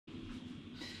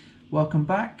Welcome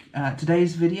back.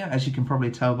 Today's video, as you can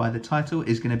probably tell by the title,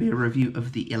 is going to be a review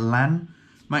of the Elan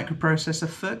microprocessor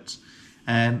foot.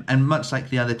 And much like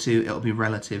the other two, it'll be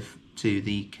relative to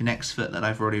the Kinect's foot that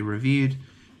I've already reviewed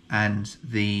and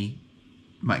the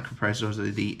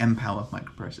microprocessor, the Empower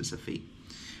microprocessor feet.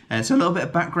 So a little bit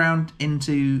of background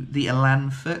into the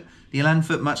Elan foot. The Elan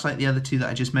foot, much like the other two that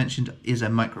I just mentioned, is a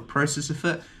microprocessor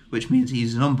foot, which means it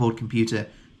uses an onboard computer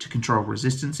to control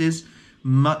resistances.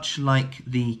 Much like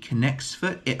the Kinect's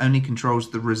foot, it only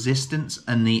controls the resistance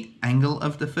and the angle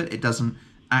of the foot. It doesn't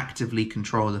actively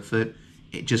control the foot.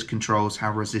 It just controls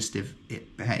how resistive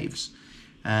it behaves.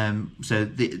 So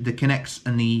the Kinect's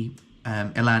and the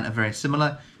Elan are very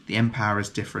similar. The Empower is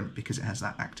different because it has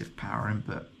that active power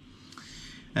input.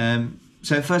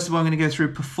 So first of all, I'm going to go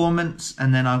through performance,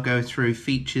 and then I'll go through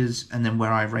features, and then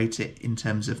where I rate it in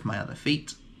terms of my other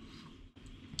feet.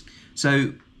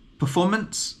 So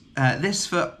performance. This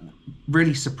foot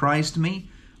really surprised me.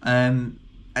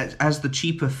 As the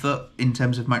cheaper foot in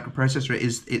terms of microprocessor,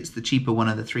 it's the cheaper one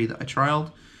of the three that I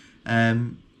trialed.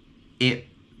 It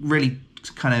really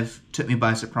kind of took me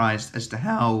by surprise as to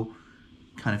how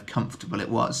kind of comfortable it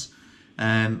was,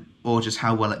 or just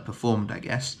how well it performed, I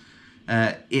guess.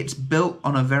 It's built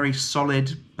on a very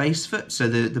solid base foot, so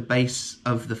the base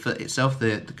of the foot itself,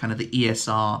 the kind of the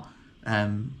ESR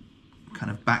kind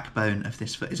of backbone of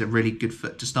this foot is a really good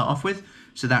foot to start off with,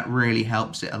 so that really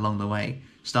helps it along the way.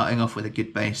 Starting off with a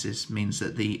good basis means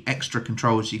that the extra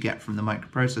controls you get from the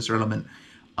microprocessor element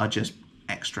are just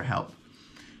extra help.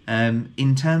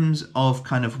 In terms of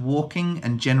kind of walking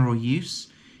and general use,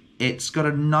 it's got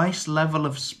a nice level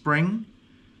of spring,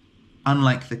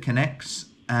 unlike the Kinect's,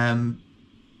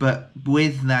 but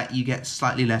with that you get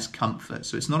slightly less comfort,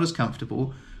 so it's not as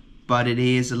comfortable, but it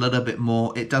is a little bit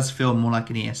more, it does feel more like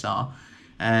an ESR.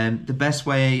 The best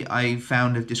way I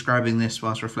found of describing this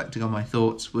whilst reflecting on my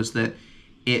thoughts was that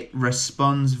it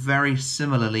responds very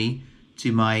similarly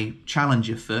to my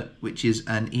Challenger foot, which is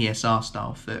an ESR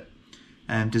style foot,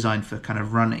 designed for kind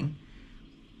of running,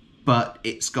 but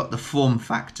it's got the form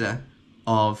factor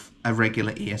of a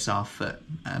regular ESR foot.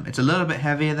 It's a little bit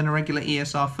heavier than a regular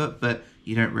ESR foot, but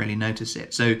you don't really notice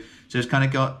it. So it's kind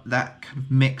of got that kind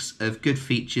of mix of good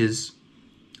features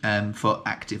for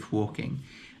active walking.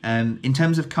 In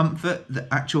terms of comfort, the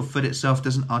actual foot itself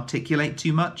doesn't articulate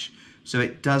too much, so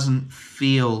it doesn't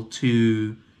feel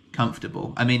too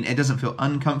comfortable. I mean, it doesn't feel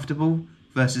uncomfortable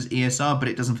versus ESR, but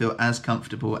it doesn't feel as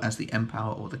comfortable as the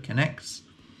Empower or the Kinect's,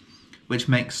 which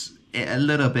makes it a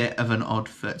little bit of an odd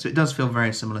foot. So it does feel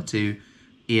very similar to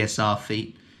ESR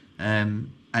feet,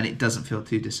 and it doesn't feel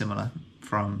too dissimilar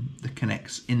from the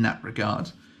Kinect's in that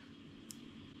regard.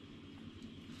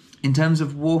 In terms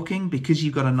of walking, because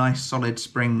you've got a nice solid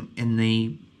spring in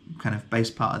the kind of base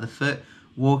part of the foot,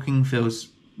 walking feels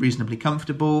reasonably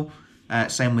comfortable.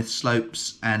 Same with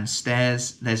slopes and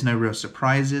stairs. There's no real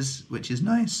surprises, which is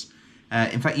nice.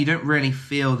 In fact, you don't really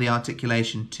feel the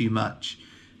articulation too much.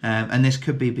 And this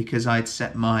could be because I'd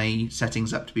set my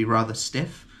settings up to be rather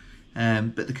stiff,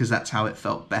 but because that's how it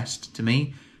felt best to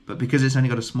me. But because it's only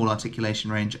got a small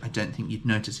articulation range, I don't think you'd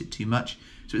notice it too much.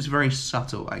 So it's very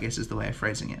subtle, I guess is the way of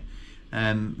phrasing it.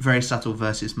 Very subtle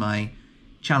versus my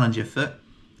Challenger foot,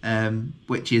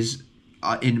 which is,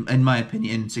 in my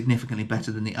opinion, significantly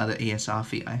better than the other ESR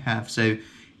feet I have. So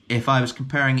if I was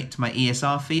comparing it to my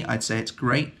ESR feet, I'd say it's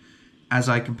great. As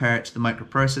I compare it to the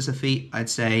microprocessor feet, I'd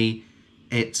say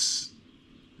it's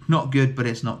not good, but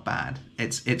it's not bad.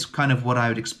 It's kind of what I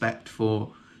would expect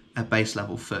for a base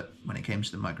level foot when it comes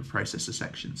to the microprocessor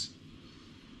sections.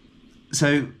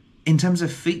 So in terms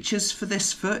of features for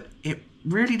this foot, it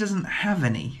really doesn't have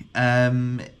any.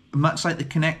 Much like the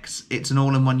Kinect's, it's an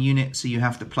all-in-one unit, so you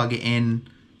have to plug it in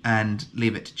and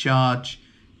leave it to charge.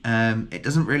 It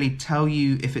doesn't really tell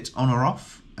you if it's on or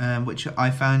off, which I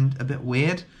found a bit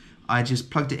weird. I just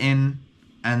plugged it in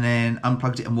and then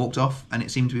unplugged it and walked off, and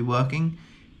it seemed to be working.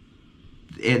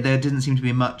 There didn't seem to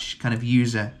be much kind of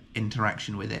user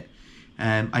interaction with it.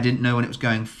 I didn't know when it was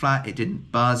going flat, it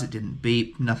didn't buzz, it didn't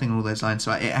beep, nothing along those lines.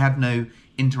 So it had no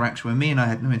interaction with me, and I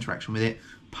had no interaction with it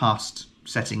past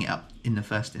setting it up in the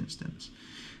first instance.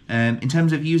 In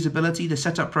terms of usability, the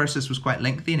setup process was quite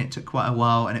lengthy, and it took quite a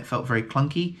while, and it felt very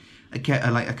clunky.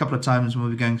 Like a couple of times when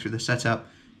we were going through the setup,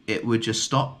 it would just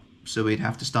stop, so we'd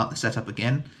have to start the setup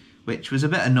again, which was a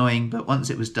bit annoying, but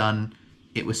once it was done,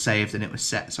 it was saved and it was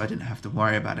set, so I didn't have to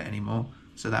worry about it anymore,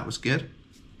 so that was good.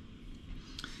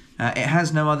 It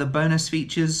has no other bonus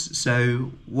features,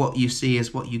 so what you see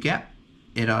is what you get.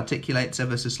 It articulates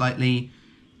ever so slightly,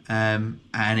 and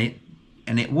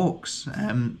it walks.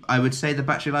 I would say the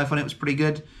battery life on it was pretty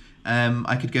good.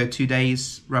 I could go 2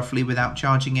 days roughly without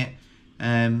charging it,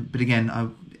 But again,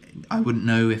 I wouldn't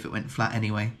know if it went flat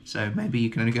anyway, so maybe you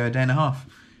can only go a day and a half.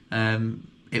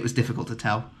 It was difficult to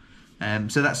tell.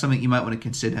 So that's something you might want to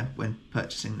consider when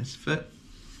purchasing this foot.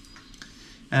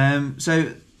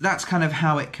 So that's kind of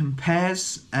how it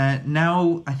compares.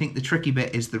 Now I think the tricky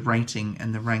bit is the rating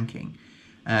and the ranking.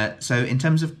 So in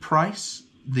terms of price,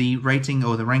 the rating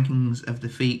or the rankings of the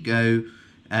feet go,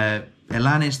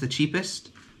 Elan is the cheapest,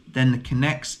 then the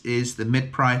K'NEX is the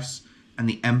mid-price, and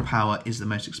the Empower is the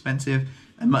most expensive.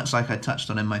 And much like I touched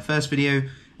on in my first video,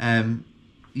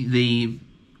 the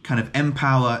kind of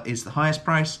Empower is the highest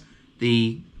price,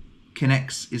 the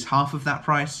K'NEX is half of that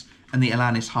price, and the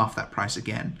Elan is half that price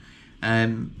again.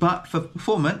 But for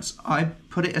performance, I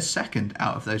put it as second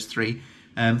out of those three.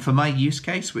 For my use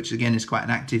case, which again is quite an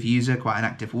active user, quite an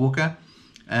active walker,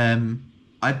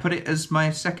 I put it as my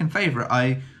second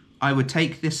favourite. I would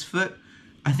take this foot.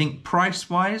 I think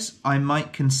price-wise, I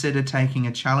might consider taking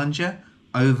a Challenger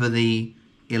over the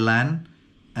Elan,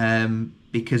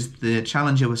 because the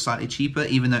Challenger was slightly cheaper,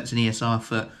 even though it's an ESR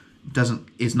foot,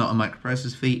 is not a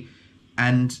microprocessor feet,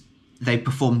 and they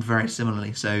performed very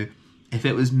similarly. So if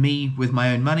it was me with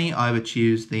my own money, I would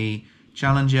choose the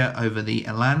Challenger over the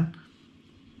Elan,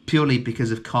 purely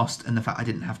because of cost and the fact I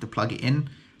didn't have to plug it in.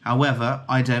 However,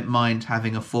 I don't mind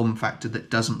having a form factor that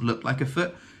doesn't look like a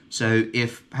foot. So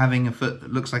if having a foot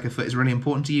that looks like a foot is really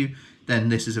important to you, then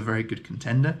this is a very good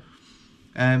contender.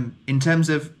 In terms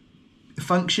of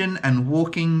function and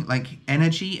walking, like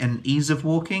energy and ease of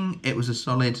walking, it was a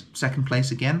solid second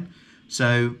place again.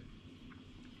 So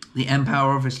the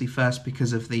Empower obviously first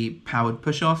because of the powered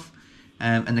push-off,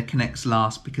 and the K'NEX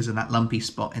last because of that lumpy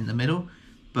spot in the middle.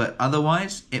 But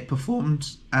otherwise, it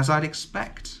performed as I'd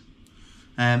expect.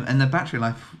 And the battery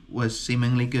life was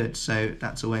seemingly good, so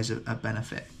that's always a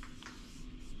benefit.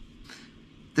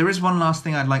 There is one last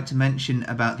thing I'd like to mention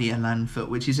about the Elan foot,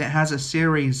 which is it has a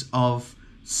series of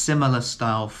similar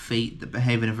style feet that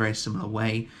behave in a very similar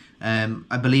way.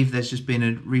 I believe there's just been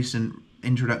a recent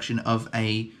introduction of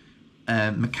a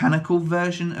mechanical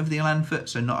version of the Elan foot,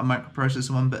 so not a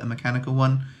microprocessor one, but a mechanical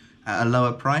one at a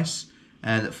lower price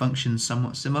that functions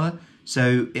somewhat similar.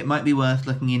 So it might be worth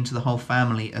looking into the whole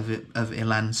family of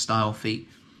Elan style feet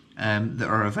that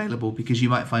are available, because you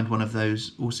might find one of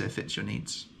those also fits your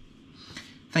needs.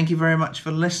 Thank you very much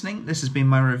for listening. This has been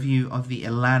my review of the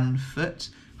Elan foot.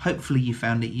 Hopefully you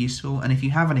found it useful, and if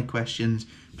you have any questions,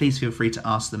 please feel free to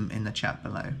ask them in the chat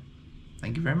below.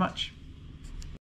 Thank you very much.